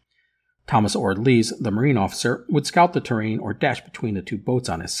each. Thomas Ord-Lees, the marine officer, would scout the terrain or dash between the 2 boats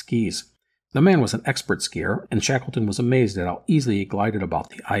on his skis. The man was an expert skier, and Shackleton was amazed at how easily he glided about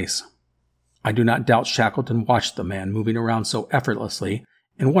the ice. I do not doubt Shackleton watched the man moving around so effortlessly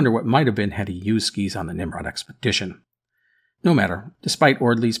and wonder what might have been had he used skis on the Nimrod expedition. No matter, despite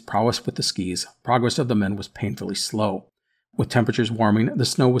Ord-Lees' prowess with the skis, progress of the men was painfully slow. With temperatures warming, the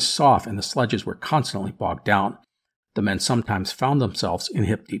snow was soft and the sledges were constantly bogged down. The men sometimes found themselves in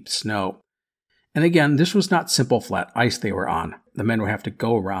hip-deep snow. And again, this was not simple flat ice they were on. The men would have to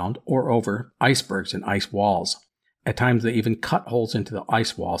go around or over icebergs and ice walls. At times they even cut holes into the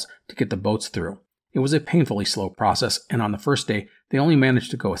ice walls to get the boats through. It was a painfully slow process, and on the first day they only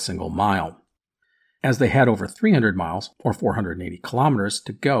managed to go a single mile. As they had over 300 miles, or 480 kilometers,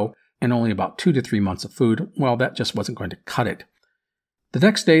 to go, and only about 2 to 3 months of food, well, that just wasn't going to cut it. The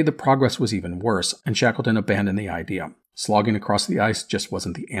next day, the progress was even worse, and Shackleton abandoned the idea. Slogging across the ice just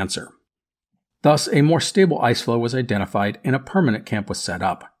wasn't the answer. Thus, a more stable ice floe was identified, and a permanent camp was set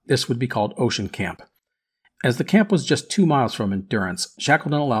up. This would be called Ocean Camp. As the camp was just 2 miles from Endurance,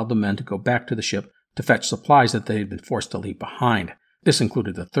 Shackleton allowed the men to go back to the ship to fetch supplies that they had been forced to leave behind. This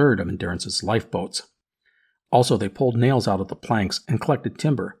included the 3rd of Endurance's lifeboats. Also, they pulled nails out of the planks and collected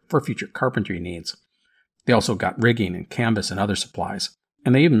timber for future carpentry needs. They also got rigging and canvas and other supplies,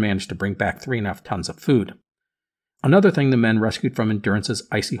 and they even managed to bring back 3.5 tons of food. Another thing the men rescued from Endurance's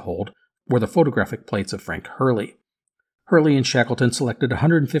icy hold were the photographic plates of Frank Hurley. Hurley and Shackleton selected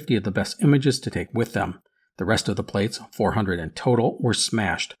 150 of the best images to take with them. The rest of the plates, 400 in total, were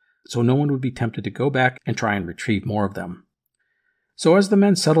smashed, so no one would be tempted to go back and try and retrieve more of them. So as the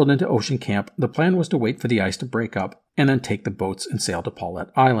men settled into Ocean Camp, the plan was to wait for the ice to break up and then take the boats and sail to Paulet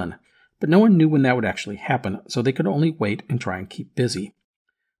Island. But no one knew when that would actually happen, so they could only wait and try and keep busy.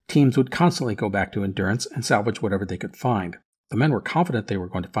 Teams would constantly go back to Endurance and salvage whatever they could find. The men were confident they were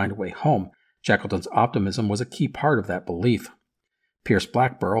going to find a way home. Shackleton's optimism was a key part of that belief. Pierce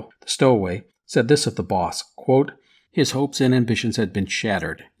Blackborough, the stowaway, said this of the boss, quote, "His hopes and ambitions had been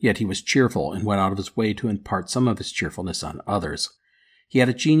shattered, yet he was cheerful and went out of his way to impart some of his cheerfulness on others. He had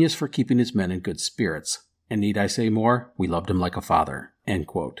a genius for keeping his men in good spirits, and need I say more? We loved him like a father." End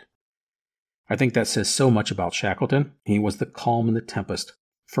quote. I think that says so much about Shackleton. He was the calm in the tempest,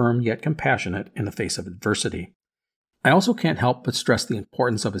 firm yet compassionate in the face of adversity. I also can't help but stress the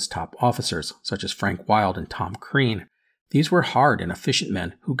importance of his top officers, such as Frank Wild and Tom Crean. These were hard and efficient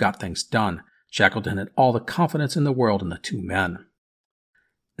men who got things done. Shackleton had all the confidence in the world in the 2 men.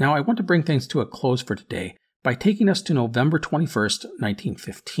 Now I want to bring things to a close for today by taking us to November 21st,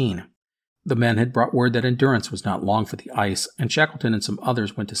 1915. The men had brought word that Endurance was not long for the ice, and Shackleton and some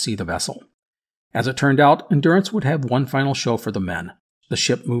others went to see the vessel. As it turned out, Endurance would have one final show for the men. The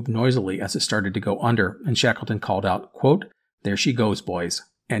ship moved noisily as it started to go under, and Shackleton called out, quote, "There she goes, boys,"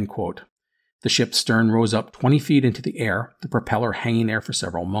 end quote. The ship's stern rose up 20 feet into the air, the propeller hanging there for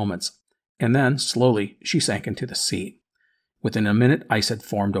several moments. And then, slowly, she sank into the sea. Within a minute, ice had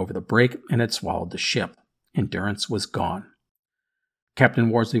formed over the break and had swallowed the ship. Endurance was gone. Captain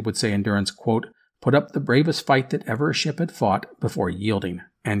Worsley would say Endurance, quote, "put up the bravest fight that ever a ship had fought before yielding,"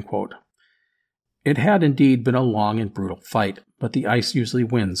 end quote. It had indeed been a long and brutal fight, but the ice usually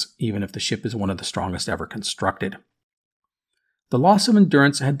wins, even if the ship is one of the strongest ever constructed. The loss of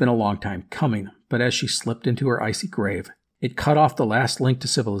Endurance had been a long time coming, but as she slipped into her icy grave, it cut off the last link to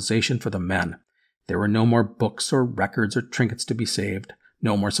civilization for the men. There were no more books or records or trinkets to be saved,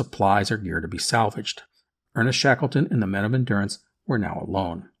 no more supplies or gear to be salvaged. Ernest Shackleton and the men of Endurance were now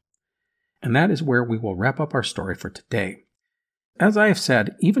alone. And that is where we will wrap up our story for today. As I have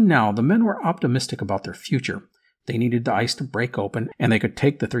said, even now the men were optimistic about their future. They needed the ice to break open, and they could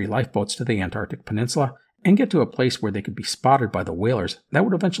take the 3 lifeboats to the Antarctic Peninsula and get to a place where they could be spotted by the whalers that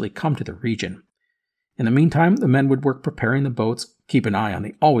would eventually come to the region. In the meantime, the men would work preparing the boats, keep an eye on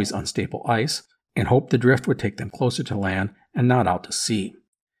the always unstable ice, and hope the drift would take them closer to land and not out to sea.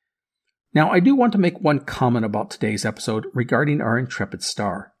 Now, I do want to make one comment about today's episode regarding our intrepid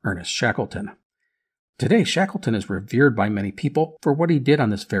star, Ernest Shackleton. Today, Shackleton is revered by many people for what he did on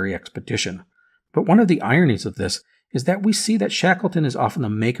this very expedition. But one of the ironies of this is that we see that Shackleton is often the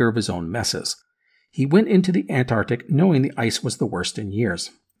maker of his own messes. He went into the Antarctic knowing the ice was the worst in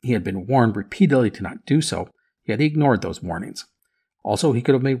years. He had been warned repeatedly to not do so, yet he ignored those warnings. Also, he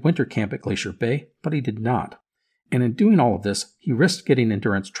could have made winter camp at Glacier Bay, but he did not. And in doing all of this, he risked getting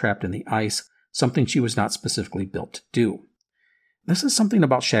Endurance trapped in the ice, something she was not specifically built to do. This is something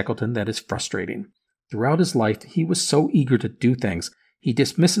about Shackleton that is frustrating. Throughout his life, he was so eager to do things, he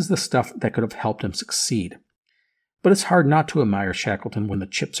dismisses the stuff that could have helped him succeed. But it's hard not to admire Shackleton when the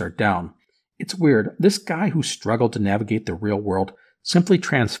chips are down. It's weird, this guy who struggled to navigate the real world simply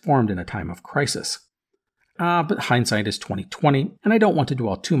transformed in a time of crisis. But hindsight is 20/20, and I don't want to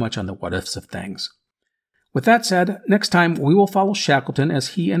dwell too much on the what-ifs of things. With that said, next time we will follow Shackleton as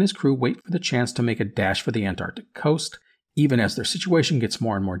he and his crew wait for the chance to make a dash for the Antarctic coast, even as their situation gets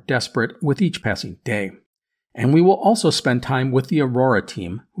more and more desperate with each passing day. And we will also spend time with the Aurora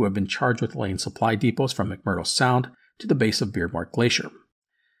team, who have been charged with laying supply depots from McMurdo Sound to the base of Beardmore Glacier.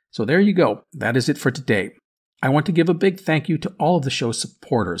 So there you go, that is it for today. I want to give a big thank you to all of the show's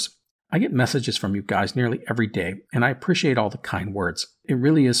supporters. I get messages from you guys nearly every day, and I appreciate all the kind words. It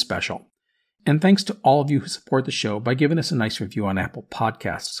really is special. And thanks to all of you who support the show by giving us a nice review on Apple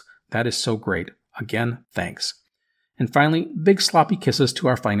Podcasts. That is so great. Again, thanks. And finally, big sloppy kisses to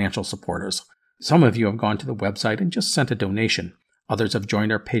our financial supporters. Some of you have gone to the website and just sent a donation. Others have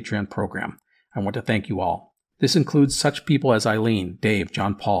joined our Patreon program. I want to thank you all. This includes such people as Eileen, Dave,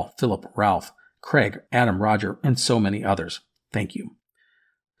 John Paul, Philip, Ralph, Craig, Adam, Roger, and so many others. Thank you.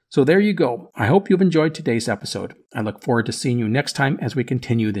 So there you go. I hope you've enjoyed today's episode. I look forward to seeing you next time as we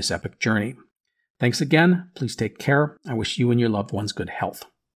continue this epic journey. Thanks again. Please take care. I wish you and your loved ones good health.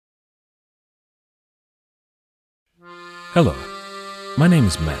 Hello. My name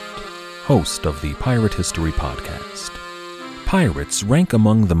is Matt, host of the Pirate History Podcast. Pirates rank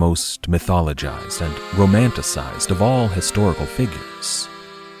among the most mythologized and romanticized of all historical figures.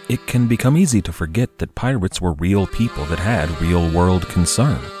 It can become easy to forget that pirates were real people that had real-world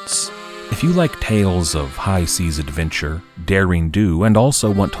concerns. If you like tales of high-seas adventure, daring do, and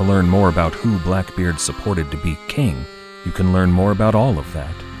also want to learn more about who Blackbeard supported to be king, you can learn more about all of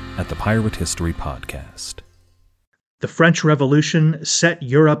that at the Pirate History Podcast. The French Revolution set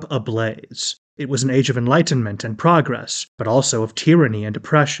Europe ablaze. It was an age of enlightenment and progress, but also of tyranny and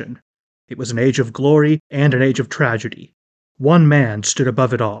oppression. It was an age of glory and an age of tragedy. One man stood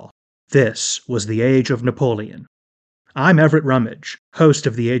above it all. This was the Age of Napoleon. I'm Everett Rummage, host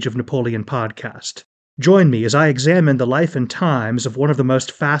of the Age of Napoleon podcast. Join me as I examine the life and times of one of the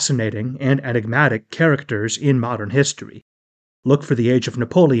most fascinating and enigmatic characters in modern history. Look for the Age of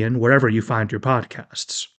Napoleon wherever you find your podcasts.